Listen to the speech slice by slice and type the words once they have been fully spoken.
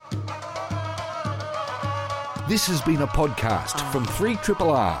This has been a podcast from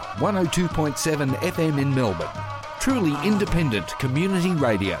 3RRR 102.7 FM in Melbourne. Truly independent community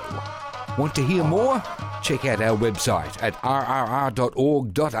radio. Want to hear more? Check out our website at rrr.org.au.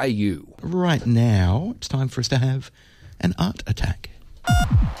 Right now, it's time for us to have an art attack.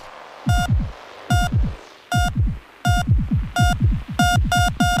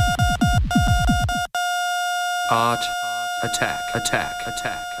 Art attack.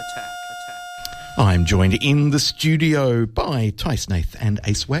 I'm joined in the studio by Tai Snaith and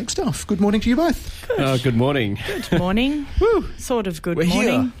Ace Wagstaff. Good morning to you both. Good morning. Good morning. Woo. Sort of good We're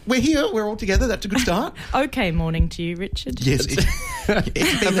morning. here. We're here. We're all together. That's a good start. Okay morning to you, Richard. Yes.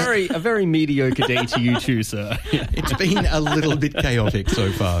 It's been A very mediocre day to you too, sir. It's been a little bit chaotic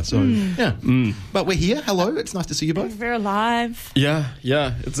so far. So, yeah. But we're here. Hello. It's nice to see you both. We're alive. Yeah.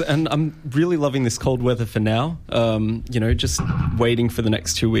 And I'm really loving this cold weather for now. Just waiting for the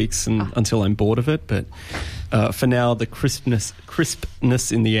next 2 weeks until I'm bored of it. But for now, the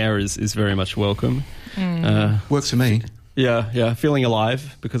crispness in the air is very much welcome. Works for me. Yeah. Feeling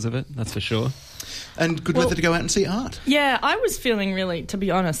alive because of it, that's for sure. And good weather to go out and see art. Yeah, I was feeling really, to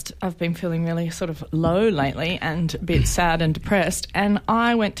be honest, I've been feeling really sort of low lately and a bit sad and depressed. And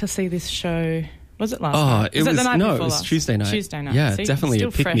I went to see this show. Was it last night? It was the night before it was last? Tuesday night. Tuesday night. Yeah, See, definitely still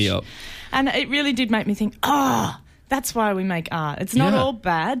a pick-me-up. And it really did make me think, that's why we make art. It's not all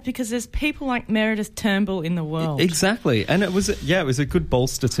bad because there's people like Meredith Turnbull in the world. Exactly. And it was a good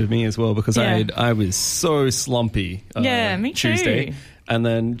bolster to me as well because I was so slumpy me Tuesday. too. And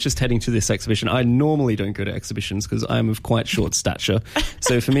then just heading to this exhibition. I normally don't go to exhibitions because I'm of quite short stature.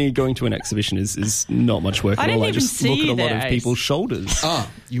 So for me, going to an exhibition is not much work at all. I just look at a lot of people's shoulders.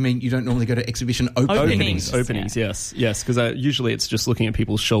 You mean you don't normally go to exhibition openings? Openings, yes. Yes, because usually it's just looking at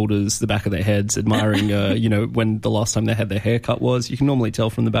people's shoulders, the back of their heads, admiring, when the last time they had their haircut was. You can normally tell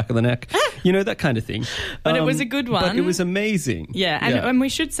from the back of the neck. That kind of thing. But it was a good one. But it was amazing. Yeah, and we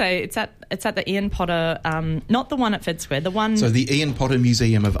should say it's at the Ian Potter, not the one at Fed Square, the one... So the Ian Potter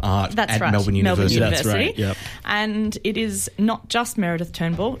Museum of Art at Melbourne University. That's right, yep. And it is not just Meredith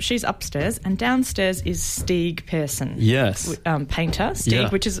Turnbull. She's upstairs, and downstairs is Stieg Persson. Yes. Painter,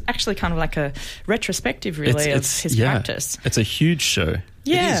 Stieg, which is actually kind of like a retrospective, really, of his practice. It's a huge show.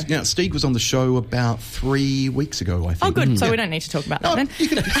 Yeah. It is. Now, Stieg was on the show about 3 weeks ago, I think. Oh, good. So we don't need to talk about that then. You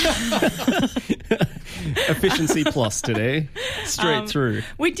can... Efficiency plus today. Straight through.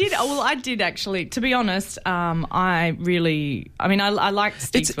 We did. Well, I did actually. To be honest, I liked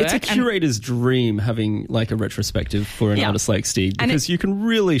Stieg's work. It's a curator's dream having like a retrospective for an artist like Stieg because you can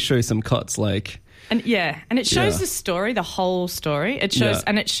really show some cuts like... And it shows the story, the whole story. It shows,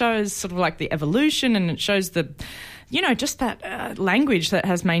 and it shows sort of like the evolution, and it shows the... just that language that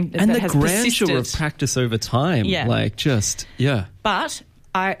has made... And that the has grandeur persisted. of practice over time. Yeah. But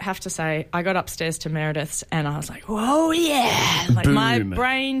I have to say, I got upstairs to Meredith's and I was like, whoa, yeah. Like Boom. my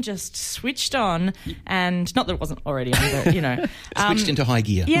brain just switched on, and not that it wasn't already on, but, switched into high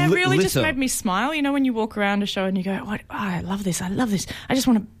gear. Yeah, it really just made me smile. When you walk around a show and you go, I love this. I just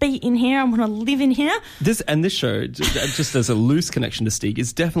want to be in here. I want to live in here. This show, just as a loose connection to Stieg,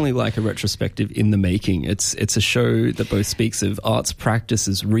 is definitely like a retrospective in the making. It's a show that both speaks of arts practice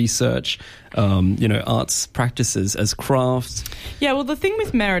as research, arts practices as crafts. Yeah, well, the thing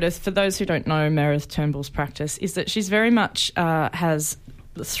with Meredith, for those who don't know Meredith Turnbull's practice, is that she's very much has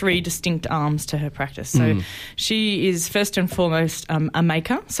 3 distinct arms to her practice. So she is first and foremost a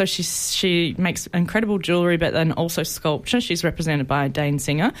maker. So she makes incredible jewellery, but then also sculpture. She's represented by Dane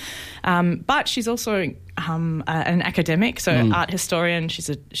Singer. But she's also an academic, so art historian.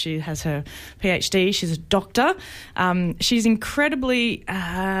 She has her PhD. She's a doctor. She's incredibly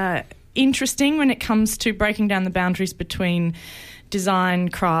interesting when it comes to breaking down the boundaries between design,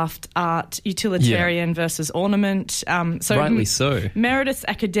 craft, art, utilitarian versus ornament. Rightly so. Meredith's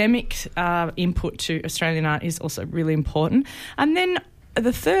academic input to Australian art is also really important. And then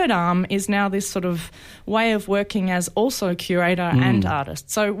the third arm is now this sort of way of working as also curator and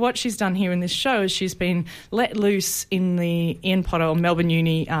artist. So what she's done here in this show is she's been let loose in the Ian Potter or Melbourne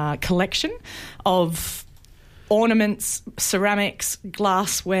Uni collection of ornaments, ceramics,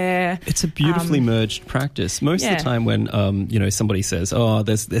 glassware. It's a beautifully merged practice. Most of the time when, somebody says,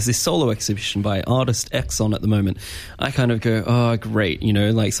 there's this solo exhibition by artist X on at the moment, I kind of go, oh, great,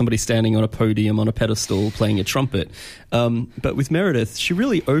 like somebody standing on a podium on a pedestal playing a trumpet. But with Meredith, she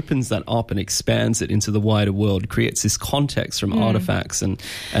really opens that up and expands it into the wider world, creates this context from artifacts and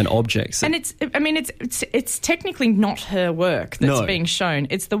objects. And it's technically not her work that's being shown.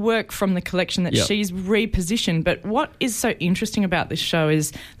 It's the work from the collection that she's repositioned exhibition. But what is so interesting about this show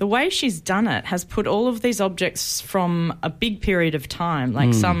is the way she's done it has put all of these objects from a big period of time,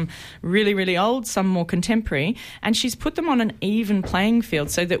 like some really, really old, some more contemporary, and she's put them on an even playing field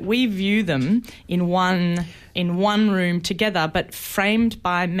so that we view them in one room together, but framed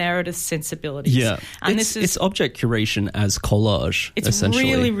by Meredith's sensibilities. Yeah, and it's object curation as collage, it's essentially.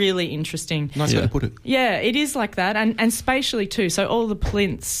 really, really interesting. Nice way to put it. Yeah, it is like that, and spatially too. So all the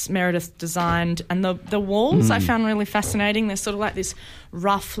plinths Meredith designed, and the walls I found really fascinating. They're sort of like this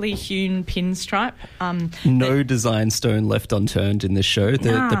roughly hewn pinstripe. No design stone left unturned in this show.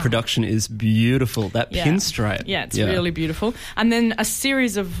 The production is beautiful. That pinstripe. Yeah, it's really beautiful. And then a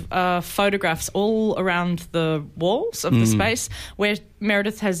series of photographs all around the walls of the space where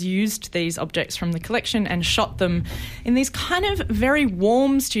Meredith has used these objects from the collection and shot them in these kind of very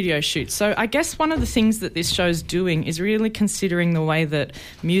warm studio shoots. So I guess one of the things that this show's doing is really considering the way that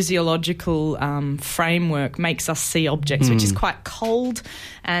museological framework makes us see objects, which is quite cold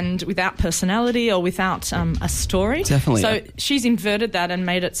and without personality or without a story. Definitely. So she's inverted that and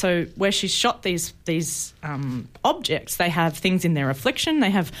made it so where she's shot these objects, they have things in their reflection. They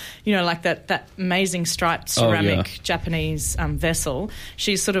have, like that amazing striped ceramic Japanese vessel.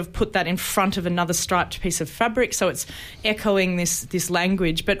 She's sort of put that in front of another striped piece of fabric, so it's echoing this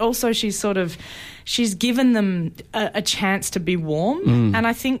language. But also she's given them a chance to be warm, and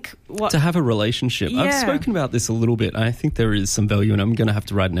I think to have a relationship. I've spoken about this a little bit. I think there is some value, and I'm going to have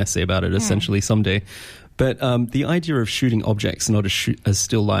to write an essay about it essentially someday. But the idea of shooting objects not as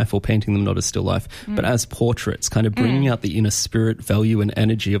still life or painting them not as still life, but as portraits, kind of bringing out the inner spirit, value and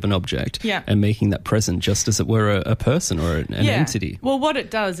energy of an object and making that present just as it were a person or an entity. Well, what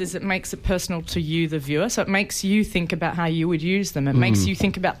it does is it makes it personal to you, the viewer. So it makes you think about how you would use them. It makes you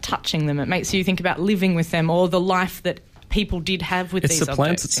think about touching them. It makes you think about living with them or the life that people did have with these objects. It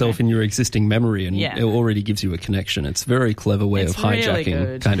supplants itself in your existing memory and it already gives you a connection. It's a very clever way of hijacking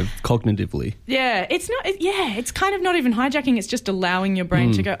really kind of cognitively. Yeah, it's kind of not even hijacking, it's just allowing your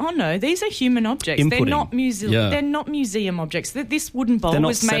brain to go, oh no, these are human objects. Inputting. They're not museum objects. This wooden bowl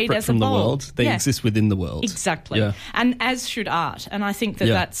was made as a bowl. They're not separate from the world. They exist within the world. Exactly. Yeah. And as should art. And I think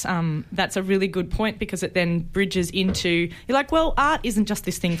that's a really good point because it then bridges into, you're like, well, art isn't just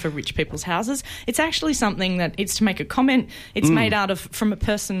this thing for rich people's houses. It's actually something that it's to make a comment. It's made out of from a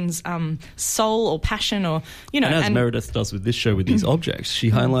person's soul or passion or, And as Meredith does with this show with these objects, she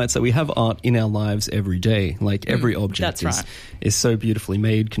highlights that we have art in our lives every day. Like every object is so beautifully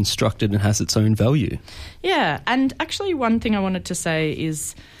made, constructed and has its own value. Yeah, and actually one thing I wanted to say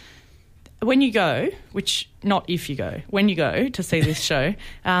is when you go, when you go to see this show,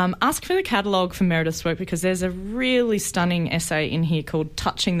 ask for the catalogue for Meredith's work because there's a really stunning essay in here called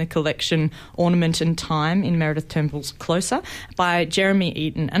Touching the Collection, Ornament and Time in Meredith Turnbull's Closer by Jeremy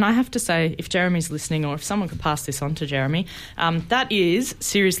Eaton. And I have to say, if Jeremy's listening or if someone could pass this on to Jeremy, that is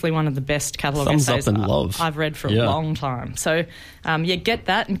seriously one of the best catalogue essays I've read for a long time. So, get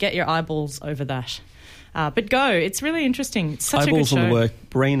that and get your eyeballs over that. But go, it's really interesting. It's such eyeballs a good show. On the work,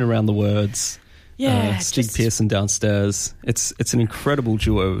 brain around the words. Stig Pearson downstairs. It's an incredible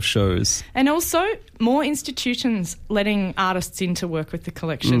duo of shows. And also more institutions letting artists in to work with the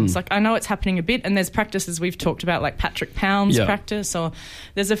collections. Like I know it's happening a bit and there's practices we've talked about like Patrick Pound's practice or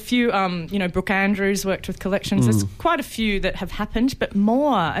there's a few, Brooke Andrews worked with collections. There's quite a few that have happened, but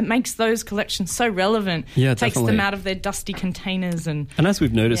more. It makes those collections so relevant. Yeah, takes them out of their dusty containers. And as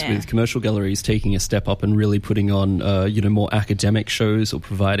we've noticed with commercial galleries taking a step up and really putting on, more academic shows or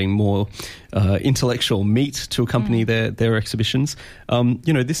providing more intellectual meat to accompany their exhibitions.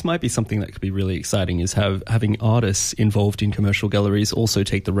 This might be something that could be really exciting is having artists involved in commercial galleries also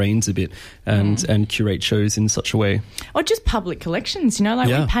take the reins a bit and curate shows in such a way. Or just public collections,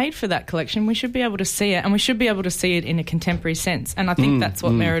 we paid for that collection. We should be able to see it and we should be able to see it in a contemporary sense. And I think that's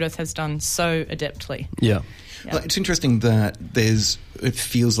what Meredith has done so adeptly. Yeah. Well, it's interesting that it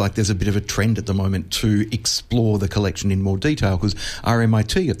feels like there's a bit of a trend at the moment to explore the collection in more detail because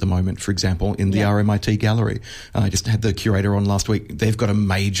RMIT at the moment, for example, in the RMIT gallery, I just had the curator on last week, they've got a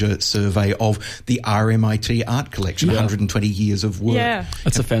major survey of the RMIT art collection, 120 years of work. Yeah.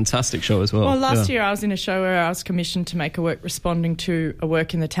 That's a fantastic show as well. Well, last year I was in a show where I was commissioned to make a work responding to a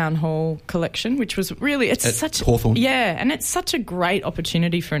work in the Town Hall collection, which was really, it's Hawthorne. Yeah, and it's such a great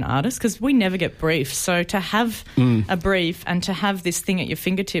opportunity for an artist because we never get briefs. So to have a brief and to have this thing at your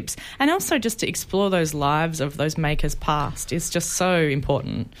fingertips and also just to explore those lives of those makers past is just so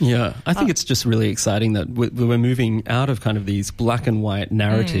important. Yeah, I think it's just really exciting that we're moving out of kind of these black and white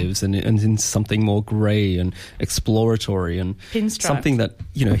narratives and in something more grey and exploratory and pinstripe. Something that,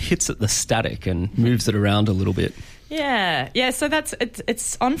 hits at the static and moves it around a little bit. Yeah, so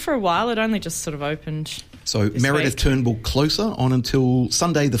it's on for a while. It only just sort of opened So Meredith Turnbull Closer on until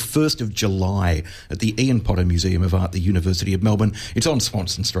Sunday the 1st of July at the Ian Potter Museum of Art, the University of Melbourne. It's on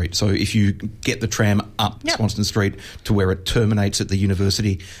Swanston Street, so if you get the tram up Swanston Street to where it terminates at the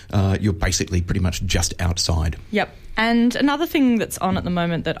university, you're basically pretty much just outside. Yep. And another thing that's on at the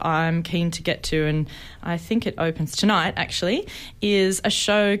moment that I'm keen to get to, and I think it opens tonight actually, is a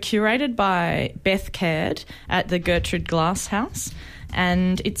show curated by Beth Caird at the Gertrude Glass House,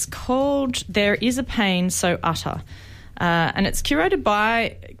 and it's called There Is a Pain So Utter. And it's curated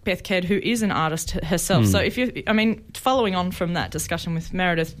by Beth Caird, who is an artist herself. So following on from that discussion with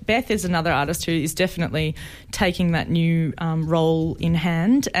Meredith, Beth is another artist who is definitely taking that new role in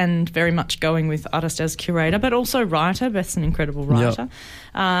hand and very much going with artist as curator, but also writer. Beth's an incredible writer.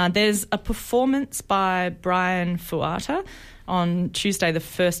 Yep. There's a performance by Brian Fuata on Tuesday the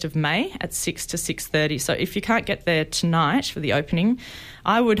 1st of May at 6 to 6:30. So if you can't get there tonight for the opening,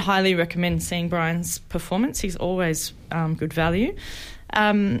 I would highly recommend seeing Brian's performance. He's always good value.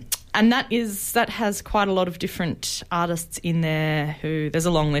 And that has quite a lot of different artists in there who, there's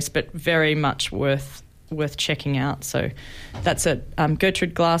a long list, but very much worth checking out. So that's at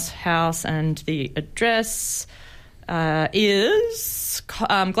Gertrude Glass House, and the address is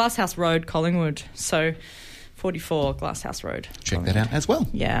Glasshouse Road, Collingwood. So 44 Glasshouse Road. Check that out as well.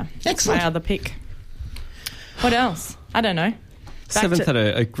 Yeah. Excellent. My other pick. What else? I don't know. 7th had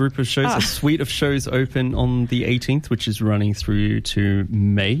a group of shows, a suite of shows open on the 18th, which is running through to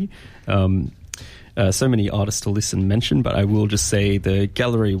May. So many artists to list and mention, but I will just say the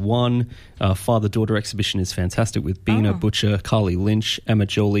Gallery 1 Father-Daughter exhibition is fantastic with Bina Butcher, Carly Lynch, Emma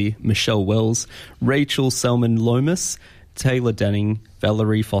Jolie, Michelle Wells, Rachel Selman Lomas, Taylor Denning,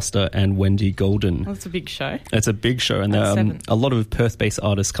 Valerie Foster and Wendy Golden. That's a big show. It's a big show, and there are a lot of Perth-based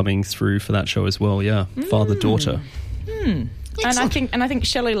artists coming through for that show as well, Father-Daughter. And I think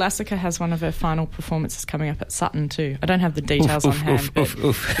Shelley Lassiter has one of her final performances coming up at Sutton too. I don't have the details on hand, but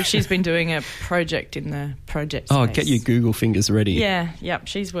she's been doing a project in the project space. Oh, get your Google fingers ready. Yeah,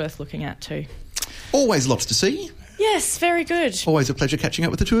 she's worth looking at too. Always lots to see. Yes, very good. Always a pleasure catching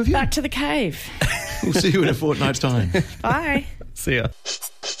up with the two of you. Back to the cave. We'll see you in a fortnight's time. Bye. See ya.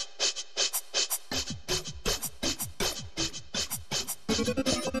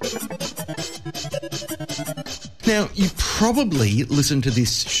 Now, you probably listen to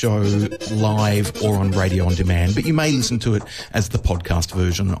this show live or on radio on demand, but you may listen to it as the podcast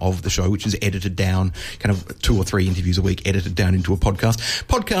version of the show, which is edited down, kind of 2 or 3 interviews a week, edited down into a podcast.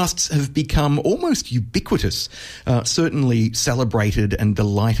 Podcasts have become almost ubiquitous, certainly celebrated and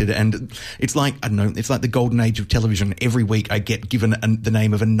delighted, and it's like, I don't know, it's like the golden age of television. Every week I get given the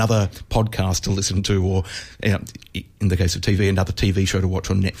name of another podcast to listen to, or in the case of TV, another TV show to watch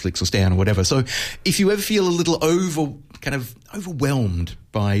on Netflix or Stan or whatever. So if you ever feel a little overwhelmed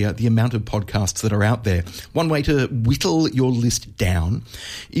by the amount of podcasts that are out there, one way to whittle your list down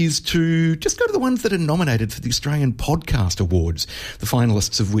is to just go to the ones that are nominated for the Australian Podcast Awards, the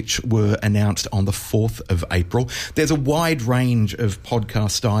finalists of which were announced on the 4th of April. There's a wide range of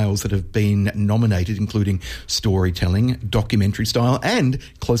podcast styles that have been nominated, including storytelling, documentary style, and,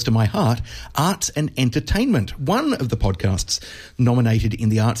 close to my heart, arts and entertainment. One of the podcasts nominated in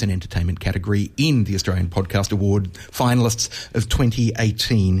the arts and entertainment category in the Australian Podcast Award finalists of 2018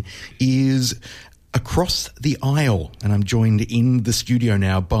 is Across the Aisle, and I'm joined in the studio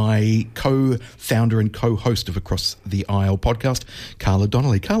now by co-founder and co-host of Across the Aisle podcast, Carla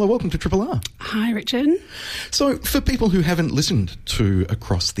Donnelly. Carla, welcome to Triple R. Hi, Richard. So, for people who haven't listened to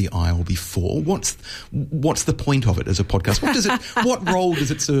Across the Aisle before, what's the point of it as a podcast? What role does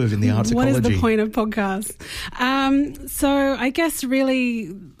it serve in the arts ecology? What is the point of podcasts? So, I guess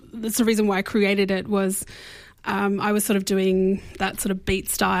really that's the reason why I created it was I was sort of doing that sort of beat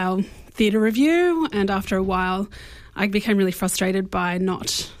style theatre review, and after a while I became really frustrated by not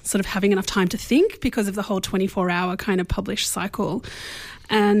sort of having enough time to think because of the whole 24-hour kind of publish cycle.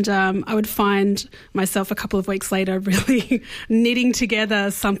 And I would find myself a couple of weeks later really knitting together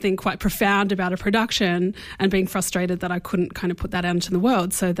something quite profound about a production and being frustrated that I couldn't kind of put that out into the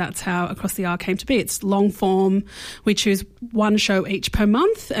world. So that's how Across the Aisle came to be. It's long form. We choose one show each per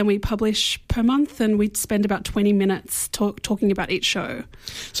month and we publish per month, and we spend about 20 minutes talking about each show.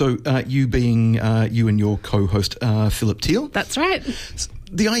 So you being you and your co-host Philip Teal? That's right.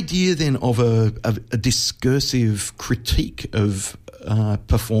 The idea then of a discursive critique of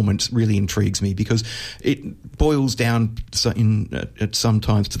performance really intrigues me because it boils down at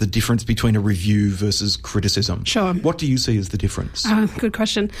sometimes to the difference between a review versus criticism. Sure. What do you see as the difference? Good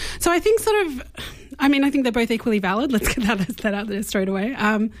question. So I think I think they're both equally valid. Let's get that out there straight away.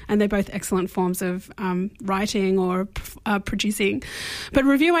 And they're both excellent forms of writing or producing. But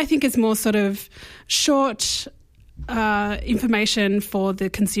review, I think, is more sort of short information for the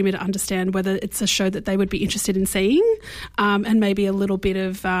consumer to understand whether it's a show that they would be interested in seeing, and maybe a little bit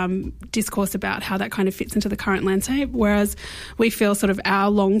of discourse about how that kind of fits into the current landscape. Whereas we feel sort of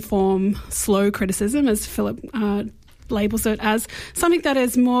our long-form, slow criticism, as Philip labels it, as something that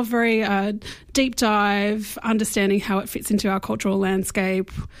is more very deep dive, understanding how it fits into our cultural landscape.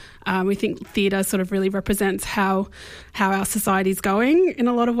 We think theatre sort of really represents how our society is going in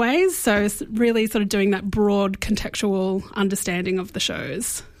a lot of ways. So it's really sort of doing that broad contextual understanding of the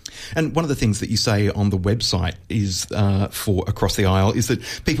shows. And one of the things that you say on the website is for Across the Aisle is that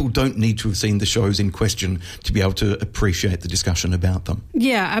people don't need to have seen the shows in question to be able to appreciate the discussion about them.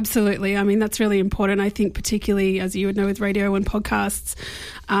 Yeah, absolutely. I mean, that's really important. I think particularly, as you would know, with radio and podcasts,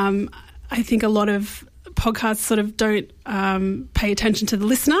 I think a lot of podcasts sort of don't pay attention to the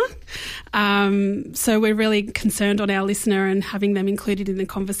listener. So we're really concerned on our listener and having them included in the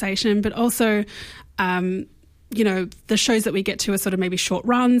conversation, but also the shows that we get to are sort of maybe short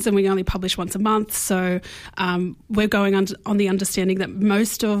runs and we only publish once a month. So we're going on the understanding that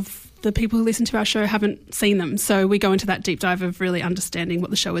most of the people who listen to our show haven't seen them. So we go into that deep dive of really understanding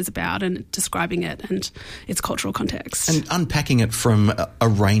what the show is about and describing it and its cultural context. And unpacking it from a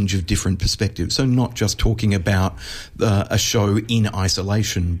range of different perspectives. So not just talking about a show in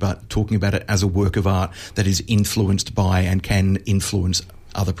isolation, but talking about it as a work of art that is influenced by and can influence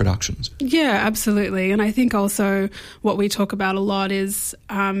other productions. Yeah, absolutely. And I think also what we talk about a lot is,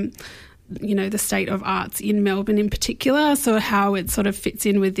 the state of arts in Melbourne in particular, so how it sort of fits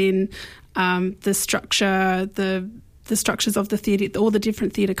in within the structure, the structures of the theatre, all the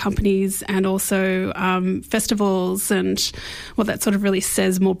different theatre companies and also festivals, and what that sort of really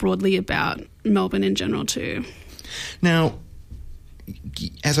says more broadly about Melbourne in general too. Now,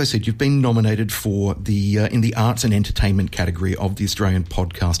 as I said, you've been nominated for the in the Arts and Entertainment category of the Australian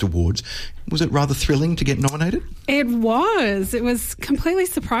Podcast Awards. Was it rather thrilling to get nominated? It was. It was completely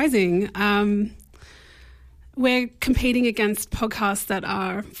surprising. We're competing against podcasts that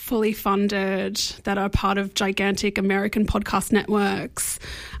are fully funded, that are part of gigantic American podcast networks,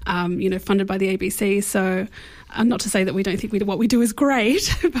 funded by the ABC. So not to say that we don't think what we do is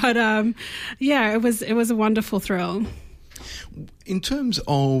great, but it was a wonderful thrill. In terms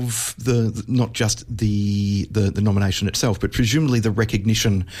of not just the nomination itself, but presumably the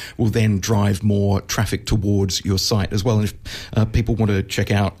recognition will then drive more traffic towards your site as well. And if people want to check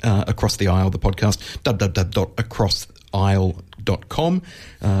out Across the Aisle, the podcast, www.acrossaisle.com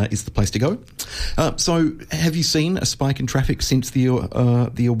is the place to go. So have you seen a spike in traffic since the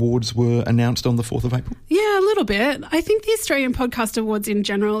awards were announced on the 4th of April? Yeah, a little bit. I think the Australian Podcast Awards in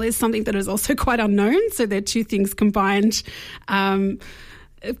general is something that is also quite unknown. So they're two things combined,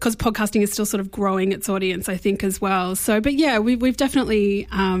 because podcasting is still sort of growing its audience, I think, as well. So, but yeah, we've definitely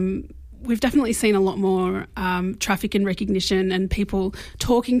seen a lot more traffic and recognition and people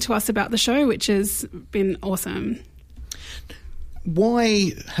talking to us about the show, which has been awesome.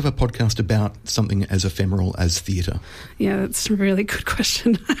 Why have a podcast about something as ephemeral as theatre? Yeah, that's a really good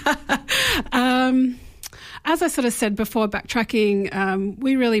question. As I sort of said before, backtracking,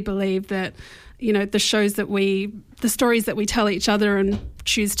 we really believe that, the stories that we tell each other and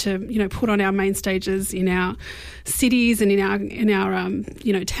choose to, put on our main stages in our cities and in our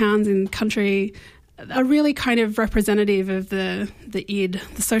towns and country are really kind of representative of the id,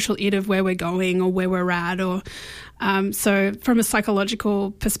 the social id of where we're going or where we're at, or so from a psychological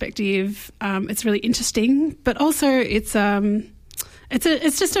perspective, it's really interesting, but also it's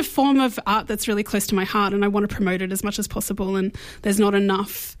just a form of art that's really close to my heart, and I want to promote it as much as possible. And there's not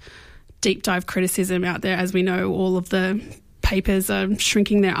enough deep dive criticism out there, as we know. All of the papers are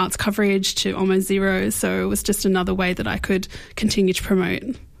shrinking their arts coverage to almost zero, so it was just another way that I could continue to promote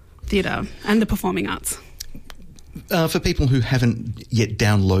theatre and the performing arts. For people who haven't yet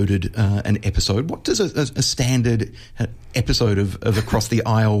downloaded an episode, what does a standard episode of Across the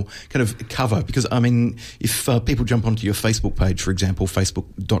Aisle kind of cover? Because, I mean, if people jump onto your Facebook page, for example,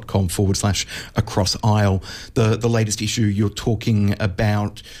 facebook.com/Across Aisle, the latest issue, you're talking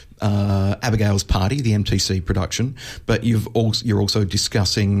about Abigail's Party, the MTC production, but you're also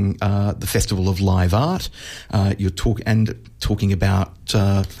discussing the Festival of Live Art. You're talking about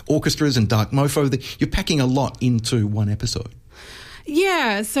orchestras and Dark Mofo. You're packing a lot into one episode.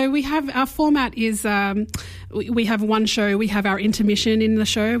 Yeah, so we have our format is we have one show. We have our intermission in the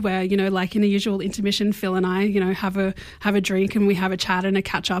show where, like in a usual intermission, Phil and I, have a drink and we have a chat and a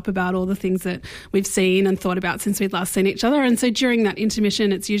catch up about all the things that we've seen and thought about since we'd last seen each other. And so during that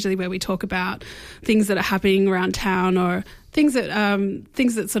intermission, it's usually where we talk about things that are happening around town or things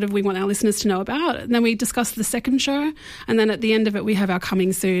that sort of we want our listeners to know about. And then we discuss the second show. And then at the end of it, we have our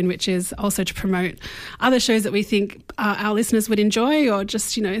Coming Soon, which is also to promote other shows that we think our listeners would enjoy or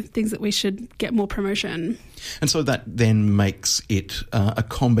just, things that we should get more promotion. And so that then makes it a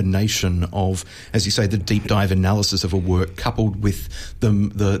combination of, as you say, the deep dive analysis of a work coupled with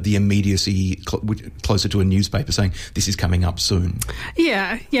the immediacy closer to a newspaper saying this is coming up soon.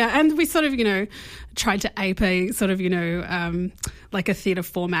 Yeah. And we sort of, tried to ape a sort of, like a theatre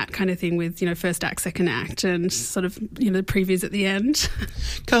format kind of thing with, first act, second act and sort of, the previews at the end.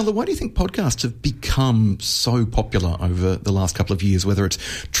 Carla, why do you think podcasts have become so popular over the last couple of years, whether it's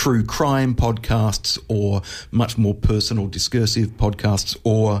true crime podcasts or much more personal discursive podcasts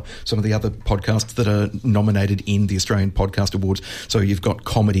or some of the other podcasts that are nominated in the Australian Podcast Awards? So you've got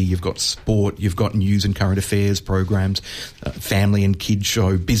comedy, you've got sport, you've got news and current affairs programs, family and kids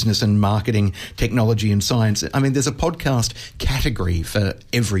show, business and marketing, technology and science. I mean, there's a podcast category for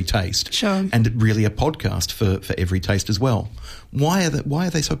every taste. Sure. And really a podcast for every taste as well. Why are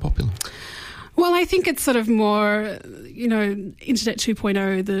they so popular? Well, I think it's sort of more, Internet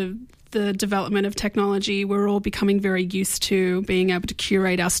 2.0, the development of technology. We're all becoming very used to being able to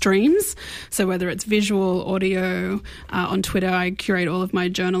curate our streams. So whether it's visual, audio, on Twitter, I curate all of my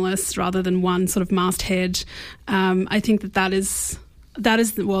journalists rather than one sort of masthead. I think that is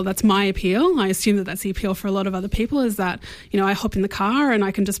that's my appeal. I assume that that's the appeal for a lot of other people is that, I hop in the car and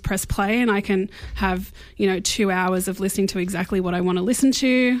I can just press play and I can have, 2 hours of listening to exactly what I want to listen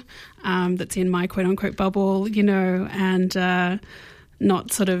to, that's in my quote unquote bubble, and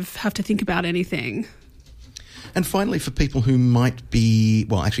not sort of have to think about anything. And finally, for people who might be,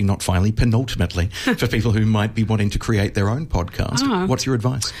 well, actually not finally, penultimately, for people who might be wanting to create their own podcast, what's your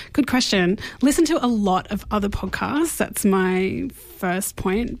advice? Good question. Listen to a lot of other podcasts. That's my first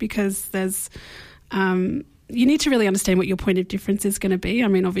point because there's... you need to really understand what your point of difference is going to be. I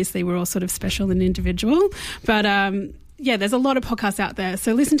mean, obviously, we're all sort of special and individual, but... there's a lot of podcasts out there.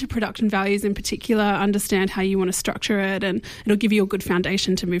 So listen to production values in particular, understand how you want to structure it, and it'll give you a good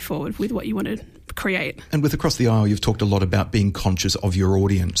foundation to move forward with what you want to create. And with Across the Aisle, you've talked a lot about being conscious of your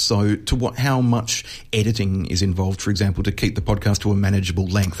audience. So how much editing is involved, for example, to keep the podcast to a manageable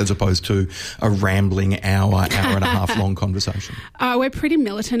length as opposed to a rambling hour and a half long conversation? We're pretty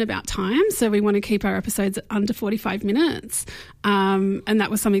militant about time. So we want to keep our episodes under 45 minutes. And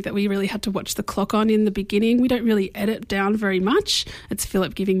that was something that we really had to watch the clock on in the beginning. We don't really edit down very much. It's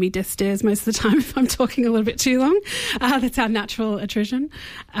Philip giving me death stares most of the time if I'm talking a little bit too long. That's our natural attrition.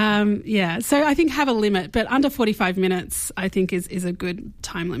 So I think have a limit, but under 45 minutes I think is a good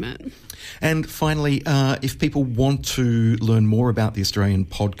time limit. And finally, if people want to learn more about the Australian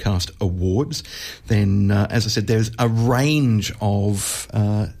Podcast Awards, then as I said, there's a range of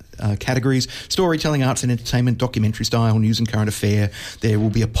categories: storytelling, arts and entertainment, documentary style, news and current affair. There will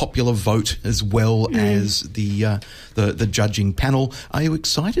be a popular vote as well as the judging panel. Are you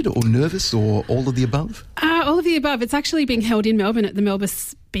excited or nervous or all of the above? All of the above. It's actually being held in Melbourne at the Melbourne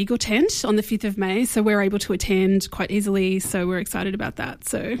Beagle Tent on the 5th of May, so we're able to attend quite easily, so we're excited about that.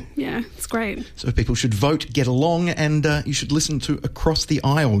 So, yeah, it's great. So people should vote, get along, and you should listen to Across the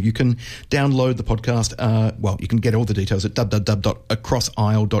Aisle. You can download the podcast. You can get all the details at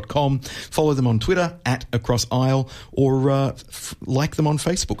www.acrossaisle.com. Follow them on Twitter @AcrossAisle or like them on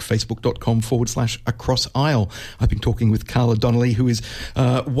Facebook, facebook.com/AcrossAisle. I've been talking with Carla Donnelly, who is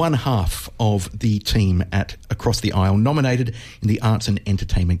one half of the team at Across the Aisle, nominated in the Arts and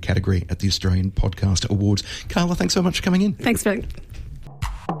Entertainment category at the Australian Podcast Awards. Carla, thanks so much for coming in. Thanks, Vic.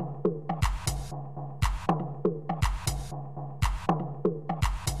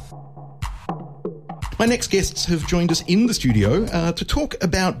 My next guests have joined us in the studio to talk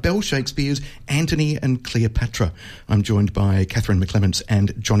about Bell Shakespeare's Antony and Cleopatra. I'm joined by Catherine McClements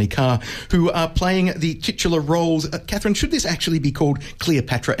and Johnny Carr, who are playing the titular roles. Catherine, should this actually be called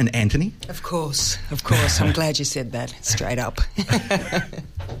Cleopatra and Antony? Of course. I'm glad you said that straight up.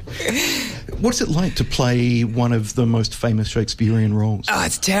 What's it like to play one of the most famous Shakespearean roles? Oh,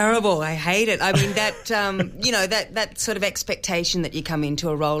 it's terrible. I hate it. I mean, that that sort of expectation that you come into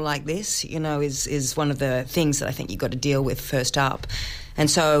a role like this, is one one of the things that I think you've got to deal with first up. And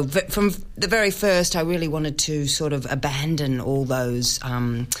so from the very first, I really wanted to sort of abandon all those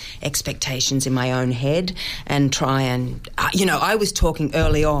expectations in my own head and try and, I was talking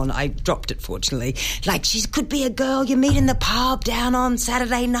early on, I dropped it fortunately, like she could be a girl you meet in the pub down on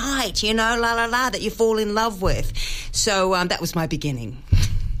Saturday night, that you fall in love with. So that was my beginning.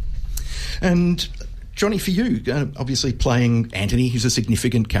 And Johnny, for you, obviously playing Antony, who's a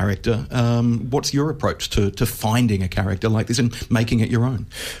significant character, what's your approach to finding a character like this and making it your own?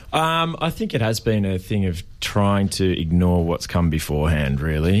 I think it has been a thing of trying to ignore what's come beforehand,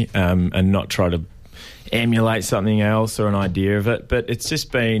 really, and not try to emulate something else or an idea of it. But it's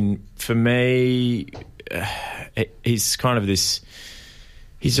just been, for me, he's kind of this...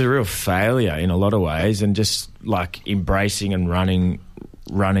 He's a real failure in a lot of ways, and just like embracing and running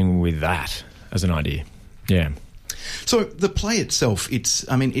with that as an idea. Yeah. So the play itself, it's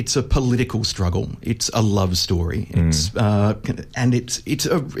a political struggle. It's a love story. It's one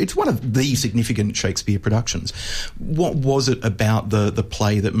of the significant Shakespeare productions. What was it about the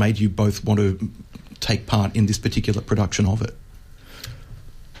play that made you both want to take part in this particular production of it?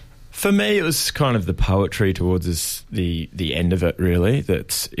 For me, it was kind of the poetry towards the end of it, really.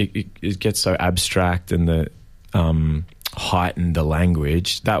 That it gets so abstract, and the heightened the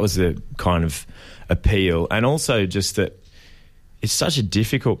language. That was the kind of appeal. And also just that it's such a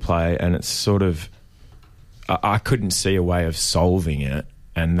difficult play, and it's sort of... I couldn't see a way of solving it,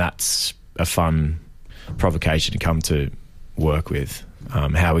 and that's a fun provocation to come to work with.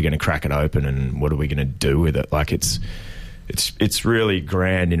 How are we going to crack it open, and what are we going to do with it? Like, it's really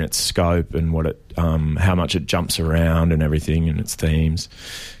grand in its scope and what it how much it jumps around and everything, and its themes.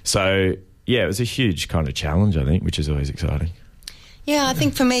 So yeah, it was a huge kind of challenge, I think, which is always exciting. Yeah, I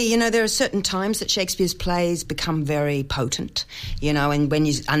think for me, there are certain times that Shakespeare's plays become very potent, and when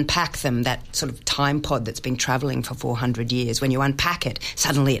you unpack them, that sort of time pod that's been travelling for 400 years, when you unpack it,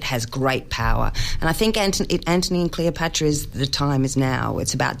 suddenly it has great power. And I think Antony and Cleopatra the time is now.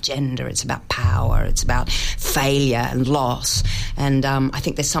 It's about gender, it's about power, it's about failure and loss. And I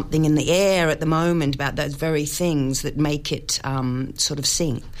think there's something in the air at the moment about those very things that make it sort of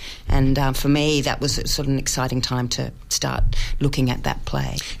sing. And for me, that was sort of an exciting time to start looking at that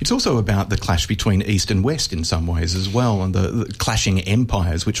play. It's also about the clash between East and West in some ways as well, and the clashing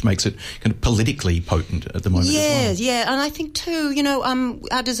empires, which makes it kind of politically potent at the moment as well. Yeah, and I think too,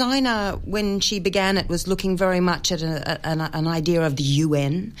 our designer, when she began it, was looking very much at an idea of the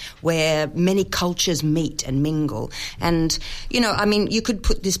UN, where many cultures meet and mingle. And, you could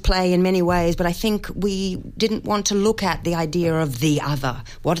put this play in many ways, but I think we didn't want to look at the idea of the other,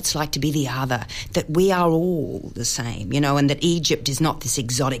 what it's like to be the other, that we are all the same, and that Egypt is not this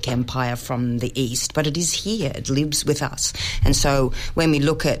exotic empire from the East, but it is here. It lives with us. And so when we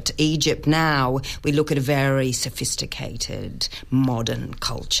look at Egypt now, we look at a very sophisticated, modern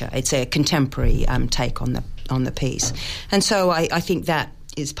culture. It's a contemporary take on the piece. And so I think that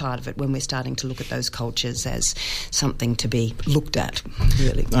is part of it when we're starting to look at those cultures as something to be looked at,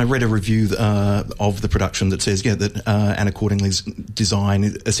 really. I read a review of the production that says, that Anna Cordingley's design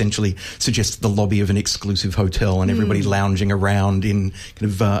essentially suggests the lobby of an exclusive hotel and everybody lounging around in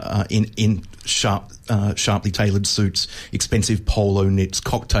kind of in sharply tailored suits, expensive polo knits,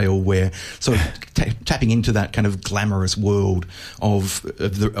 cocktail wear, so tapping into that kind of glamorous world of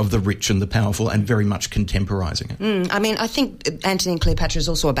the rich and the powerful, and very much contemporising it. I think Antony and Cleopatra is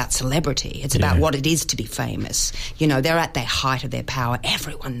also about celebrity. It's about what it is to be famous. They're at their height of their power.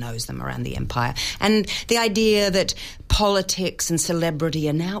 Everyone knows them around the empire. And the idea that politics and celebrity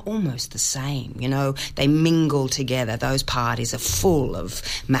are now almost the same. They mingle together. Those parties are full of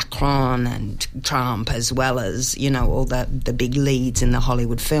Macron and Trump, as well as, all the big leads in the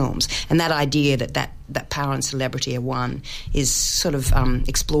Hollywood films. And that idea that power and celebrity are one is sort of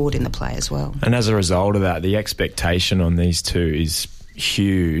explored in the play as well. And as a result of that, the expectation on these two is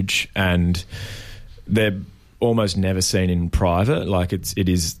huge, and they're almost never seen in private. Like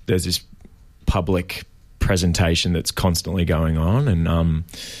there's this public presentation that's constantly going on, and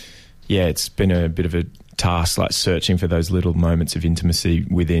it's been a bit of a task, like searching for those little moments of intimacy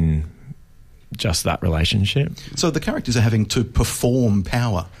within just that relationship. So the characters are having to perform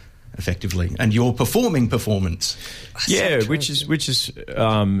power effectively, and you're performing performance. Yeah, which is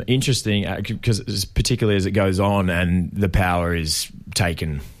interesting, because particularly as it goes on and the power is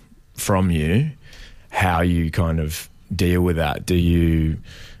taken from you, how you kind of deal with that. Do you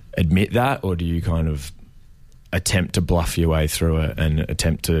admit that, or do you kind of attempt to bluff your way through it and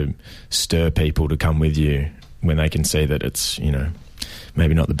attempt to stir people to come with you when they can see that it's,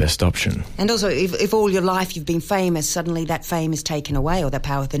 maybe not the best option. And also, if all your life you've been famous, suddenly that fame is taken away, or that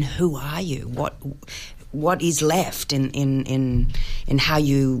power, then who are you? What is left in how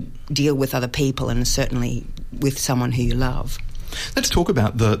you deal with other people, and certainly with someone who you love? Let's talk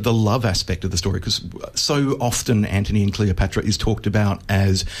about the love aspect of the story, because so often Antony and Cleopatra is talked about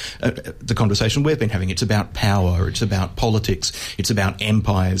as the conversation we've been having. It's about power, it's about politics, it's about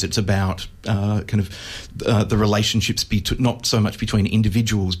empires, it's about the relationships, not so much between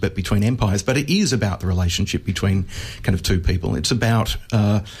individuals but between empires, but it is about the relationship between kind of two people. It's about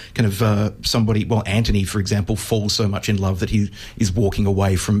somebody, well, Antony, for example, falls so much in love that he is walking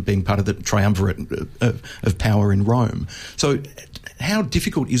away from being part of the triumvirate of power in Rome. So how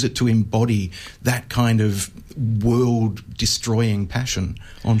difficult is it to embody that kind of world-destroying passion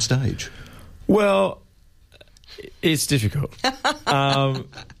on stage? Well, it's difficult.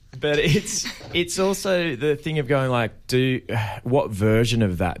 But it's also the thing of going like, what version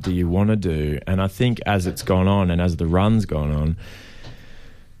of that do you want to do? And I think as it's gone on and as the run's gone on,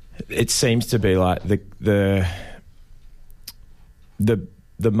 it seems to be like the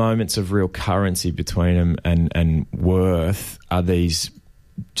moments of real currency between them and worth are these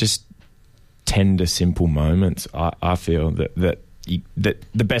just tender, simple moments. I feel that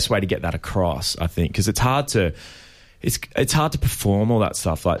the best way to get that across, I think, because it's hard to perform all that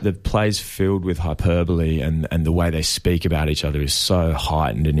stuff. Like the play's filled with hyperbole, and the way they speak about each other is so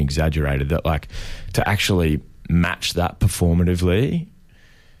heightened and exaggerated that like to actually match that performatively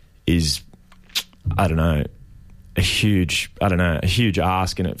is, I don't know, a huge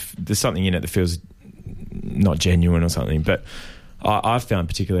ask, and there's something in it that feels not genuine or something. But I've found,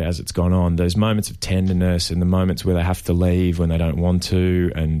 particularly as it's gone on, those moments of tenderness and the moments where they have to leave when they don't want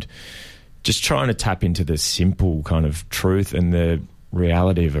to, and just trying to tap into the simple kind of truth and the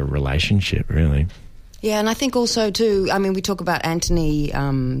reality of a relationship, really. Yeah, and I think also too, I mean, we talk about Antony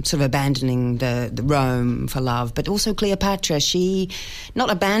sort of abandoning the Rome for love, but also Cleopatra, she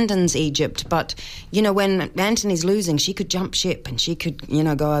not abandons Egypt, but, when Antony's losing, she could jump ship and she could,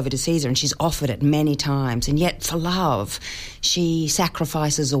 go over to Caesar, and she's offered it many times, and yet for love, she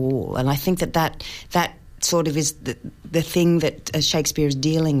sacrifices all. And I think that sort of is the thing that Shakespeare is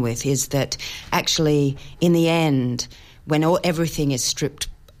dealing with, is that actually, in the end, when everything is stripped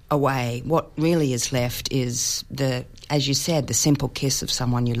away, what really is left is as you said, the simple kiss of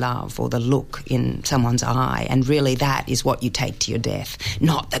someone you love, or the look in someone's eye, and really that is what you take to your death.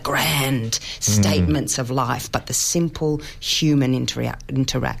 Not the grand statements of life, but the simple human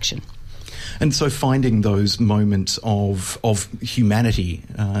interaction. And so finding those moments of humanity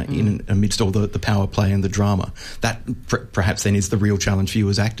in amidst all the power play and the drama, that perhaps then is the real challenge for you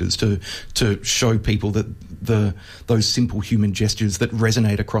as actors, to show people that those simple human gestures that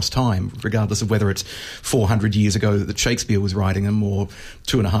resonate across time, regardless of whether it's 400 years ago that Shakespeare was writing them, or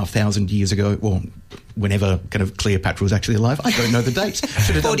 2,500 years ago, or whenever kind of Cleopatra was actually alive. I don't know the dates.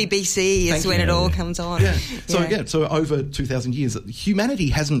 40 BC is when it all comes on. Yeah. So over 2,000 years, humanity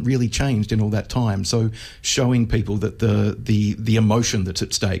hasn't really changed in all that time. So showing people that the emotion that's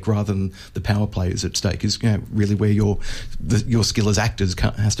at stake, rather than the power play is at stake, is really where your skill as actors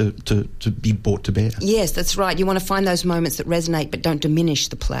has to be brought to bear. Yes, that's right. You want to find those moments that resonate but don't diminish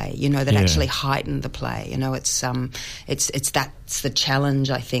the play. That actually heighten the play. It's that's the challenge,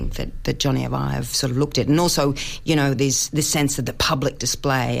 I think, that Johnny and I have sort of looked at. And also, there's this sense of the public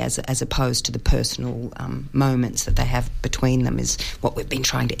display as opposed to the personal moments that they have between them is what we've been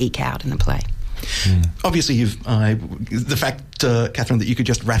trying to eke out in the play. Obviously, the fact, Catherine, that you could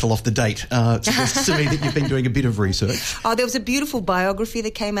just rattle off the date suggests to me that you've been doing a bit of research. Oh, there was a beautiful biography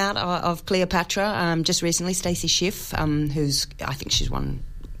that came out of Cleopatra just recently, Stacey Schiff, who's, I think she's won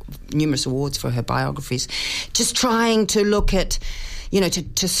numerous awards for her biographies, just trying to look at,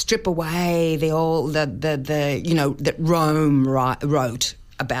 to strip away that Rome wrote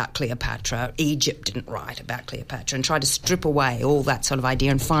about Cleopatra, Egypt didn't write about Cleopatra, and try to strip away all that sort of idea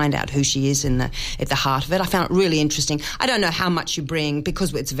and find out who she is at the heart of it. I found it really interesting. I don't know how much you bring,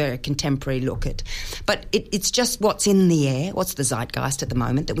 because it's a very contemporary look at, but it's just what's in the air, what's the zeitgeist at the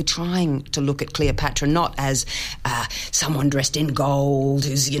moment, that we're trying to look at Cleopatra not as someone dressed in gold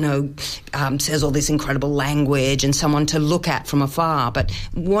who's, says all this incredible language and someone to look at from afar, but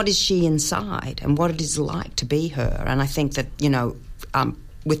what is she inside and what it is like to be her. And I think that,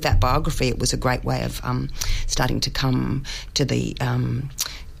 with that biography, it was a great way of starting to come to the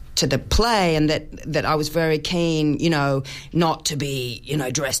play, and that I was very keen, not to be,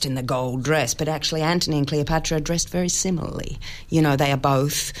 dressed in the gold dress, but actually Antony and Cleopatra are dressed very similarly. They are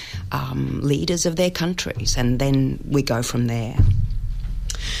both leaders of their countries, and then we go from there.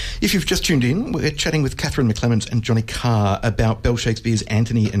 If you've just tuned in, we're chatting with Catherine McClements and Johnny Carr about Bell Shakespeare's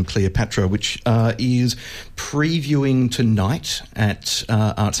Antony and Cleopatra, which is previewing tonight at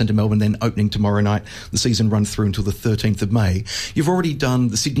Arts Centre Melbourne, then opening tomorrow night. The season runs through until the 13th of May. You've already done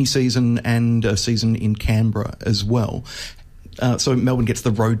the Sydney season and a season in Canberra as well. So Melbourne gets the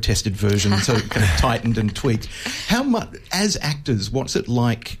road-tested version, so kind of tightened and tweaked. How much, as actors, what's it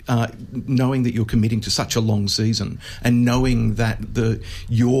like knowing that you're committing to such a long season and knowing that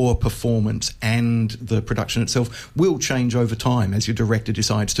your performance and the production itself will change over time as your director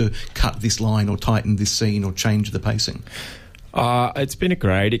decides to cut this line or tighten this scene or change the pacing? It's been a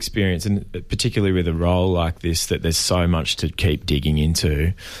great experience, and particularly with a role like this that there's so much to keep digging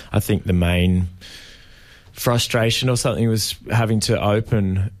into. I think the main frustration or something was having to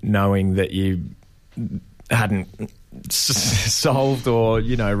open knowing that you hadn't solved or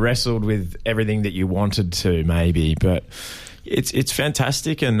wrestled with everything that you wanted to, maybe. But it's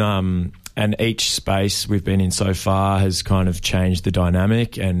fantastic, and each space we've been in so far has kind of changed the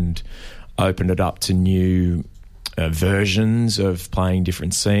dynamic and opened it up to new versions of playing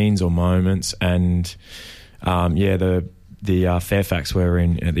different scenes or moments. And the Fairfax where we're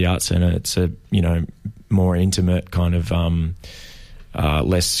in at the Arts Centre, it's a more intimate kind of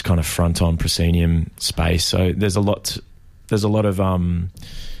less kind of front-on proscenium space. So there's a lot of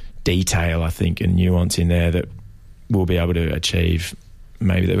detail, I think, and nuance in there that we'll be able to achieve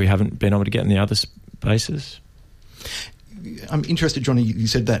maybe that we haven't been able to get in the other spaces. I'm interested, Johnny, you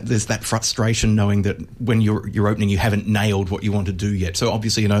said that there's that frustration knowing that when you're opening you haven't nailed what you want to do yet. So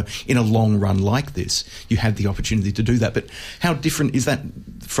obviously, in a long run like this, you have the opportunity to do that. But how different is that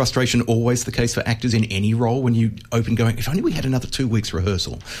frustration always the case for actors in any role when you open going, if only we had another 2 weeks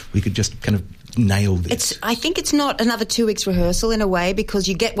rehearsal, we could just kind of nail this? I think it's not another 2 weeks rehearsal in a way, because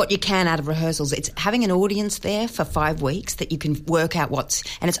you get what you can out of rehearsals. It's having an audience there for 5 weeks that you can work out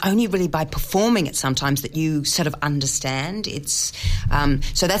and it's only really by performing it sometimes that you sort of understand. It's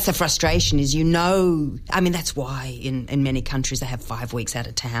so that's the frustration is that's why in many countries they have 5 weeks out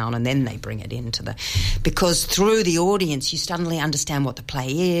of town and then they bring it into because through the audience you suddenly understand what the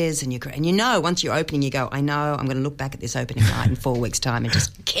play is, and once you're opening you go, I know I'm going to look back at this opening night in 4 weeks' time and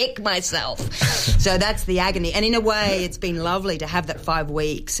just kick myself. So that's the agony. And in a way, it's been lovely to have that 5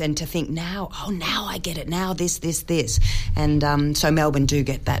 weeks and to think now I get it. Now this. And so Melbourne do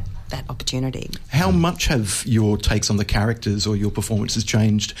get that opportunity. How much have your takes on the characters or your performances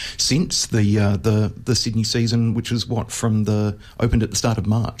changed since the Sydney season, which was opened at the start of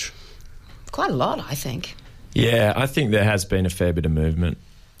March? Quite a lot, I think. Yeah, I think there has been a fair bit of movement.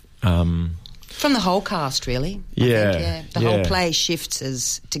 From the whole cast, really. Yeah. I think, the whole play shifts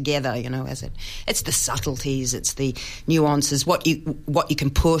as together, it's the subtleties, it's the nuances, what you can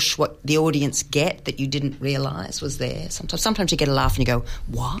push, what the audience get that you didn't realise was there. Sometimes you get a laugh and you go,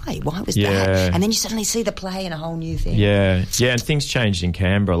 why? Why was that? And then you suddenly see the play in a whole new thing. Yeah, and things changed in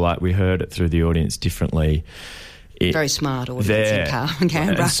Canberra, like we heard it through the audience differently. Very smart audience in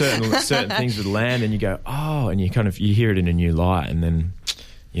Canberra. And certain things would land and you go, oh, and you hear it in a new light, and then,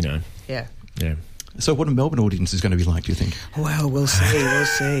 Yeah. Yeah. So what are Melbourne audiences going to be like, do you think? Well, we'll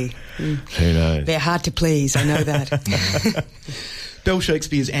see. Who knows? They're hard to please, I know that. Bell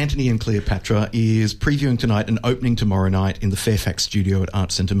Shakespeare's Antony and Cleopatra is previewing tonight and opening tomorrow night in the Fairfax studio at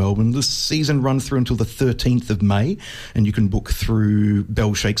Arts Centre Melbourne. The season runs through until the 13th of May, and you can book through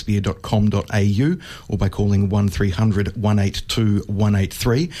bellshakespeare.com.au or by calling 1300 182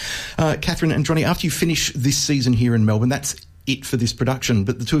 183. Catherine and Johnny, after you finish this season here in Melbourne, that's it for this production,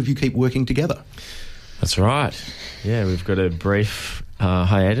 but the two of you keep working together. That's right. Yeah, we've got a brief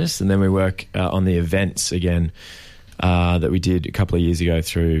hiatus, and then we work on the events again that we did a couple of years ago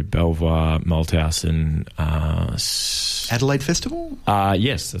through Belvoir, Malthouse and Adelaide Festival?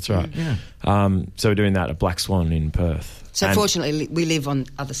 Yes, that's right. Yeah. So we're doing that at Black Swan in Perth. So fortunately, we live on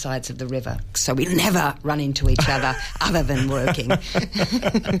other sides of the river, so we never run into each other other than working.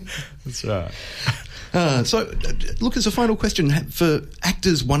 That's right. Look, as a final question, for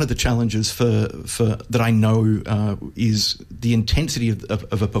actors, one of the challenges for that I know is the intensity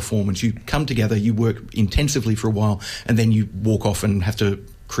of a performance. You come together, you work intensively for a while, and then you walk off and have to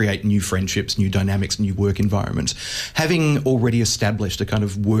create new friendships, new dynamics, new work environments. Having already established a kind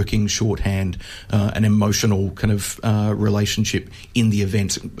of working shorthand, an emotional kind of relationship in the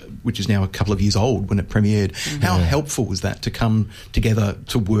event, which is now a couple of years old when it premiered, how helpful was that to come together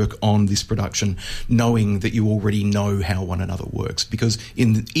to work on this production, knowing that you already know how one another works? Because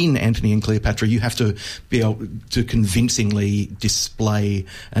in Antony and Cleopatra, you have to be able to convincingly display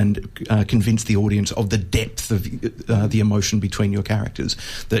and convince the audience of the depth of the emotion between your characters.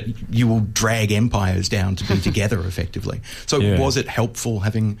 that you will drag empires down to be together effectively. So was it helpful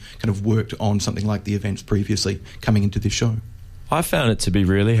having kind of worked on something like the events previously coming into this show? I found it to be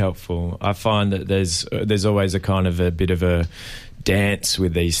really helpful. I find that there's always a kind of a bit of a dance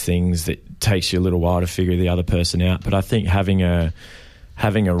with these things that takes you a little while to figure the other person out. But I think having a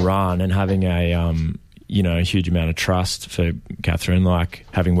run and having a huge amount of trust for Catherine, like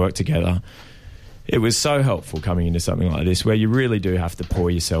having worked together, it was so helpful coming into something like this where you really do have to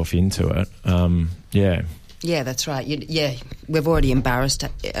pour yourself into it. Yeah, that's right. We've already embarrassed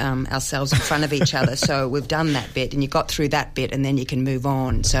ourselves in front of each other, so we've done that bit, and you got through that bit, and then you can move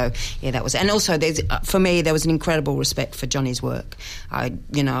on. So, yeah, that was... And also, for me, there was an incredible respect for Johnny's work. I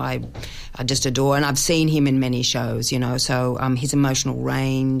just adore, and I've seen him in many shows, so his emotional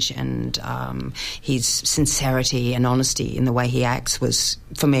range and his sincerity and honesty in the way he acts was,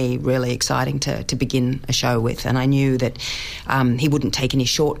 for me, really exciting to begin a show with. And I knew that he wouldn't take any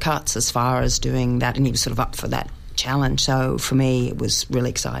shortcuts as far as doing that, and he was sort of up for that challenge. So for me, it was really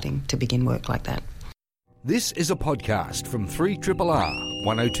exciting to begin work like that. This is a podcast from 3RRR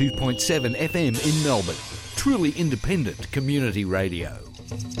 102.7 FM in Melbourne. Truly independent community radio.